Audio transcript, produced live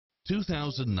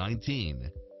2019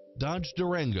 Dodge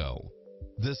Durango.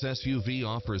 This SUV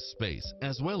offers space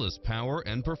as well as power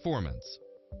and performance.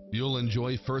 You'll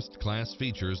enjoy first-class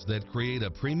features that create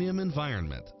a premium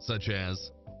environment, such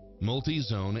as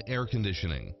multi-zone air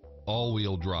conditioning,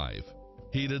 all-wheel drive,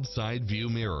 heated side view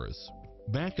mirrors,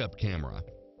 backup camera,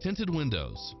 tinted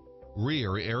windows,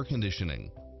 rear air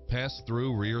conditioning,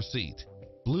 pass-through rear seat,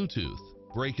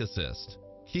 Bluetooth, brake assist,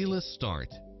 keyless start,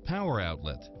 power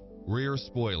outlet, rear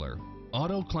spoiler,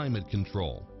 auto climate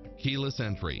control, keyless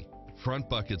entry, front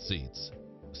bucket seats,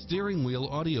 steering wheel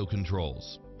audio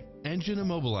controls, engine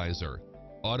immobilizer,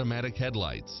 automatic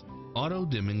headlights, auto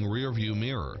dimming rear view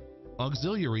mirror,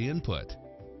 auxiliary input.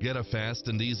 Get a fast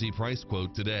and easy price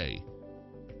quote today